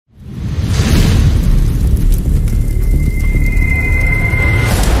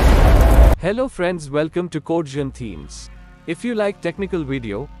Hello friends, welcome to Codegen Themes. If you like technical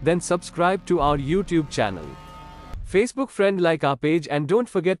video, then subscribe to our YouTube channel. Facebook friend, like our page, and don't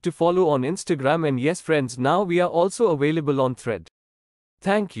forget to follow on Instagram. And yes friends, now we are also available on Thread.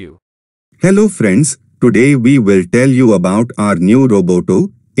 Thank you. Hello friends, today we will tell you about our new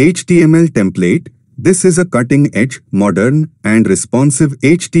Roboto HTML template. This is a cutting-edge, modern, and responsive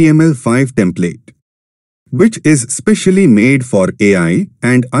HTML5 template, which is specially made for AI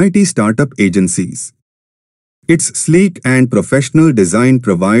and IT startup agencies. Its sleek and professional design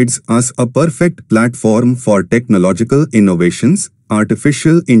provides us a perfect platform for technological innovations,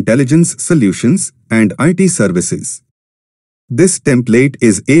 artificial intelligence solutions, and IT services. This template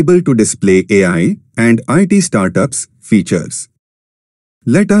is able to display AI and IT startups features.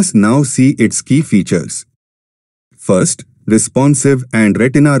 Let us now see its key features. First, responsive and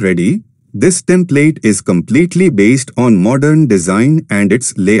retina-ready. This template is completely based on modern design, and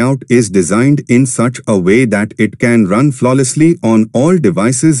its layout is designed in such a way that it can run flawlessly on all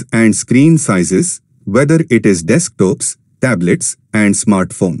devices and screen sizes, whether it is desktops, tablets, and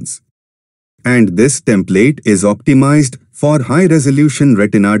smartphones. And this template is optimized for high-resolution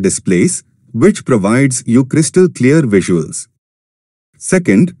retina displays, which provides you crystal clear visuals.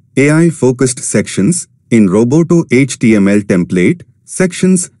 Second, AI-focused sections. In Roboto HTML template,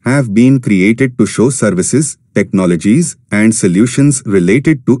 sections have been created to show services, technologies, and solutions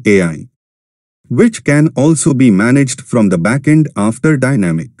related to AI, which can also be managed from the backend after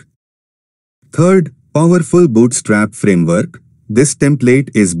dynamic. Third, powerful Bootstrap framework. This template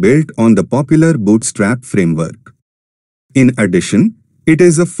is built on the popular Bootstrap framework. In addition, it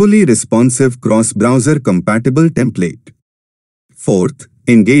is a fully responsive cross-browser compatible template. Fourth,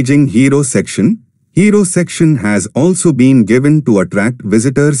 engaging hero section. Hero section has also been given to attract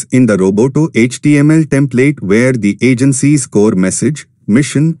visitors in the Roboto HTML template, where the agency's core message,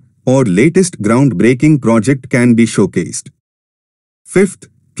 mission, or latest groundbreaking project can be showcased. Fifth,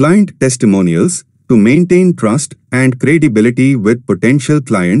 client testimonials. To maintain trust and credibility with potential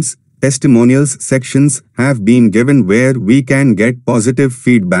clients, testimonials sections have been given where we can get positive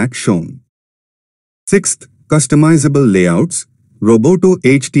feedback shown. Sixth, customizable layouts. Roboto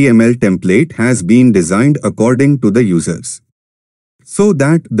HTML template has been designed according to the users, so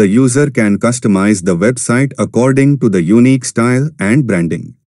that the user can customize the website according to the unique style and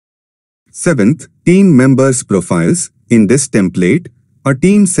branding. Seventh, team members' profiles. In this template, a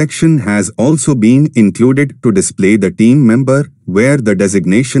team section has also been included to display the team member, where the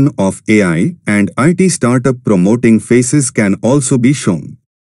designation of AI and IT startup promoting faces can also be shown.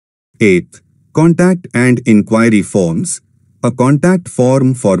 Eighth, contact and inquiry forms. A contact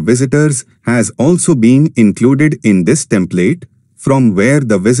form for visitors has also been included in this template, from where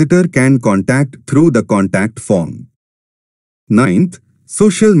the visitor can contact through the contact form. Ninth,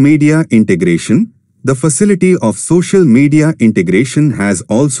 social media integration. The facility of social media integration has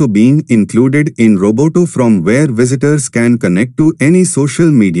also been included in Roboto, from where visitors can connect to any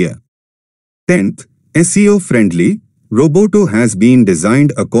social media. 10th, SEO friendly. Roboto has been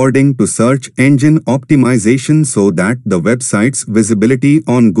designed according to search engine optimization so that the website's visibility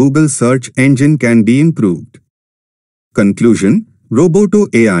on Google search engine can be improved. Conclusion: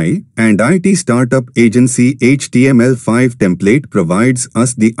 Roboto AI and IT startup agency HTML5 template provides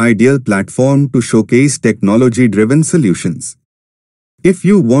us the ideal platform to showcase technology-driven solutions. If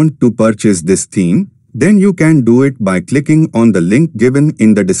you want to purchase this theme, then you can do it by clicking on the link given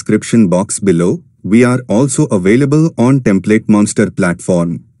in the description box below. We are also available on Template Monster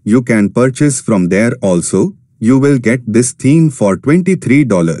platform. You can purchase from there also. You will get this theme for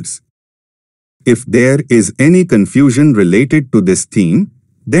 $23. If there is any confusion related to this theme,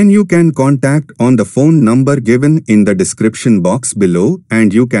 then you can contact on the phone number given in the description box below,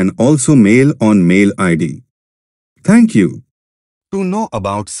 and you can also mail on mail ID. Thank you. To know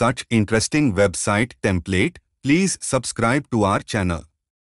about such interesting website template, please subscribe to our channel.